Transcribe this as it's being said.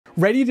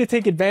Ready to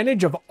take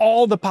advantage of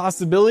all the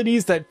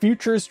possibilities that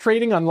futures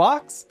trading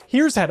unlocks?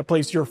 Here's how to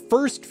place your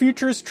first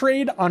futures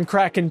trade on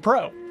Kraken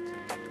Pro.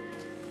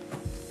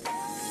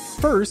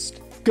 First,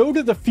 go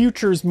to the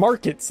Futures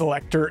Market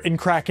selector in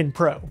Kraken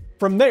Pro.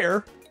 From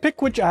there,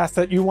 pick which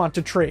asset you want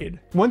to trade.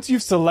 Once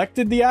you've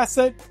selected the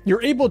asset,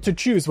 you're able to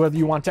choose whether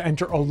you want to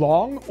enter a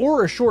long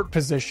or a short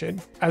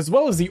position, as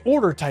well as the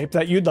order type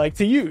that you'd like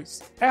to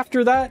use.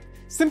 After that,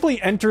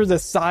 simply enter the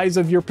size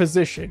of your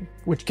position,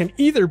 which can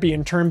either be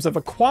in terms of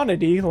a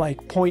quantity like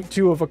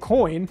 0.2 of a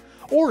coin,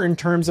 or in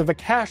terms of a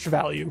cash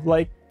value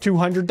like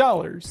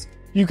 $200.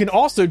 You can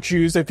also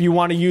choose if you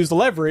want to use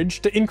leverage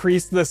to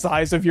increase the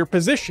size of your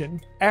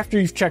position. After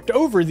you've checked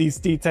over these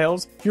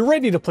details, you're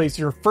ready to place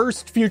your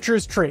first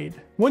futures trade.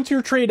 Once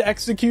your trade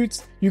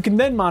executes, you can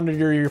then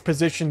monitor your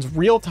position's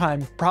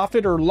real-time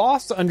profit or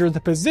loss under the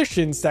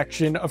position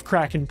section of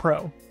Kraken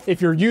Pro. If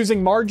you're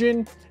using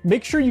margin,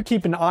 make sure you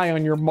keep an eye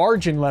on your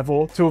margin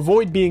level to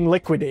avoid being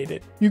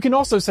liquidated. You can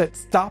also set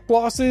stop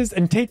losses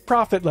and take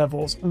profit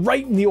levels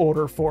right in the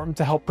order form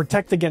to help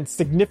protect against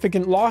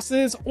significant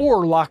losses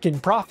or lock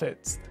in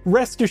profits.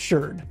 Rest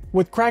assured,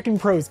 with Kraken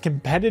Pro's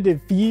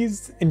competitive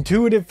fees,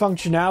 intuitive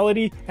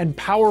functionality, and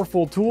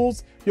powerful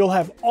tools, you'll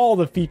have all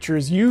the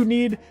features you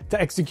need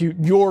to execute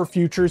your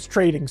futures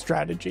trading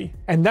strategy.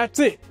 And that's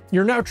it!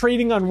 You're now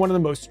trading on one of the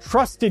most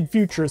trusted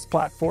futures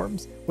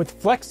platforms, with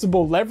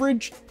flexible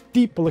leverage,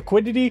 deep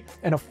liquidity,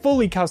 and a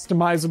fully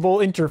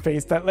customizable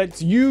interface that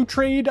lets you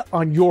trade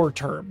on your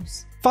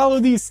terms. Follow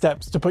these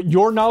steps to put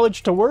your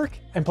knowledge to work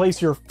and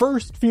place your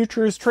first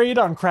futures trade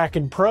on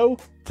Kraken Pro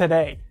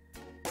today.